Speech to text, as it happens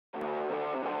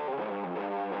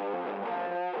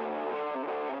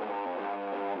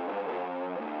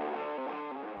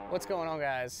What's going on,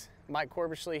 guys? Mike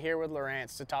Corbishley here with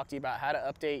Lowrance to talk to you about how to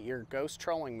update your Ghost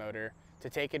trolling motor to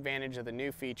take advantage of the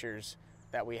new features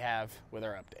that we have with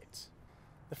our updates.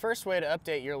 The first way to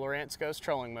update your Laurance Ghost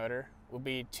trolling motor will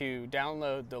be to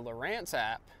download the Laurance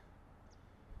app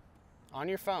on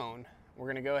your phone. We're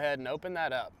going to go ahead and open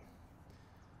that up.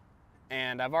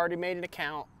 And I've already made an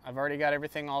account. I've already got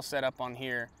everything all set up on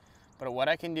here. But what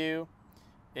I can do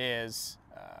is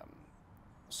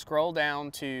scroll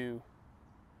down to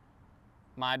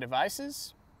My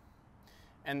Devices,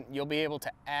 and you'll be able to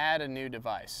add a new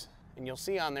device. And you'll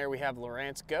see on there we have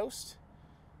Laurance Ghost.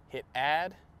 Hit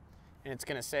Add, and it's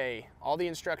going to say, all the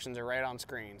instructions are right on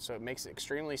screen, so it makes it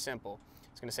extremely simple.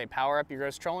 It's going to say power up your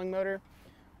Ghost trolling motor.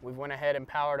 We've went ahead and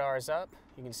powered ours up.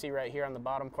 You can see right here on the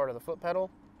bottom part of the foot pedal.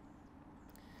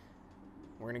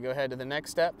 We're going to go ahead to the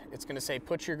next step. It's going to say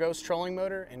put your Ghost trolling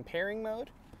motor in pairing mode.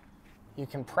 You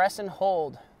can press and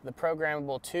hold the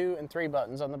programmable 2 and 3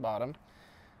 buttons on the bottom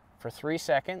for 3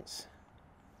 seconds.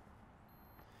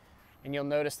 And you'll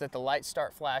notice that the lights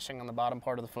start flashing on the bottom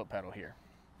part of the foot pedal here.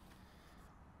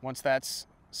 Once that's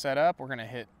set up, we're going to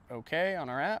hit OK on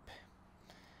our app.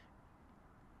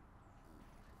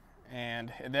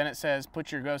 And then it says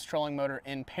put your Ghost trolling motor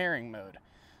in pairing mode.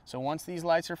 So once these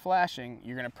lights are flashing,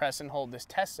 you're going to press and hold this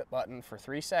test it button for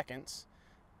 3 seconds.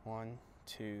 1,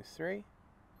 2, 3.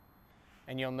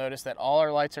 And you'll notice that all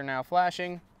our lights are now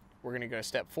flashing. We're going to go to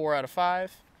step 4 out of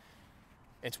 5.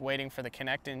 It's waiting for the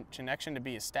connection to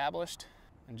be established.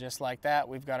 And just like that,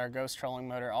 we've got our Ghost trolling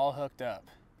motor all hooked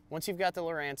up. Once you've got the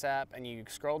Laurance app and you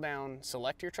scroll down,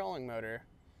 select your trolling motor,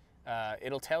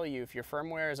 it'll tell you if your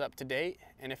firmware is up to date,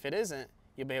 and if it isn't,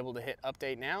 you'll be able to hit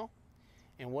update now.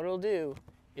 And what it'll do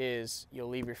is you'll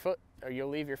leave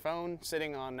your phone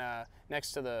sitting on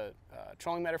next to the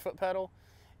trolling motor foot pedal,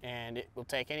 and it will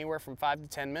take anywhere from 5 to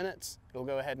 10 minutes. It'll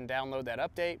go ahead and download that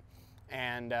update,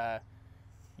 and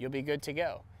you'll be good to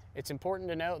go. It's important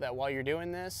to note that while you're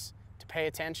doing this, to pay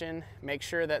attention, make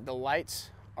sure that the lights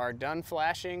are done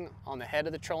flashing on the head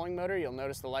of the trolling motor. You'll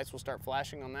notice the lights will start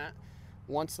flashing on that.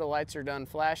 Once the lights are done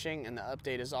flashing and the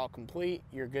update is all complete,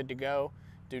 you're good to go.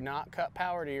 Do not cut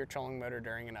power to your trolling motor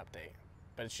during an update.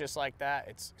 But it's just like that.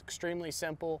 It's extremely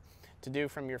simple to do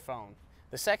from your phone.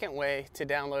 The second way to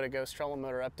download a Ghost trolling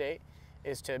motor update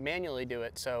is to manually do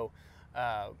it. So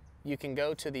you can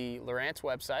go to the Lowrance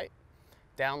website,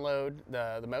 download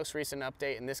the most recent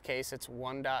update. In this case, it's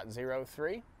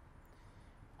 1.03.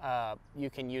 You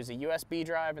can use a USB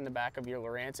drive in the back of your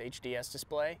Lowrance HDS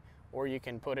display, or you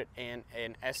can put it in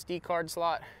an SD card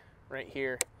slot right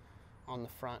here on the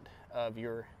front of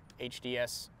your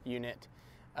HDS unit,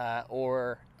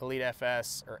 or Elite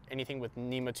FS, or anything with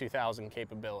NEMA 2000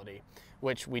 capability,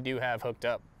 which we do have hooked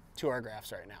up to our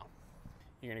graphs right now.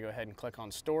 You're going to go ahead and click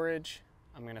on storage.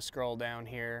 I'm going to scroll down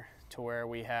here to where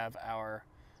we have our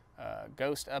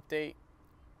Ghost update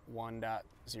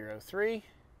 1.03.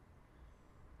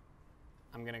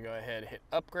 I'm going to go ahead and hit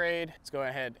upgrade. Let's go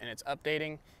ahead, and it's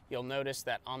updating. You'll notice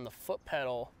that on the foot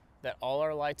pedal that all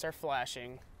our lights are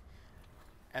flashing.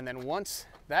 And then once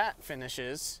that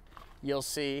finishes, you'll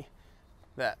see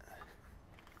that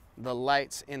the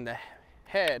lights in the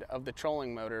head of the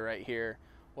trolling motor right here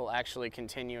will actually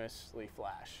continuously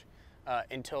flash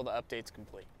until the update's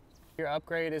complete. Your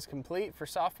upgrade is complete for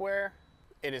software.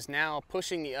 It is now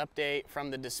pushing the update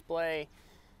from the display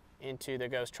into the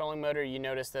Ghost trolling motor. You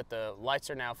notice that the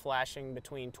lights are now flashing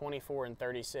between 24 and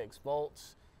 36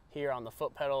 volts here on the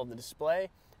foot pedal of the display.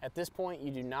 At this point,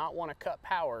 you do not want to cut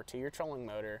power to your trolling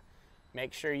motor.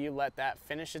 Make sure you let that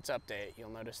finish its update. You'll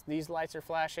notice these lights are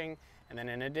flashing, and then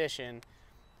in addition,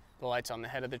 the lights on the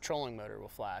head of the trolling motor will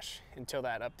flash until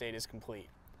that update is complete.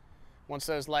 Once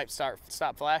those lights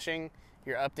stop flashing,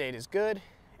 your update is good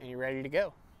and you're ready to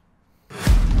go.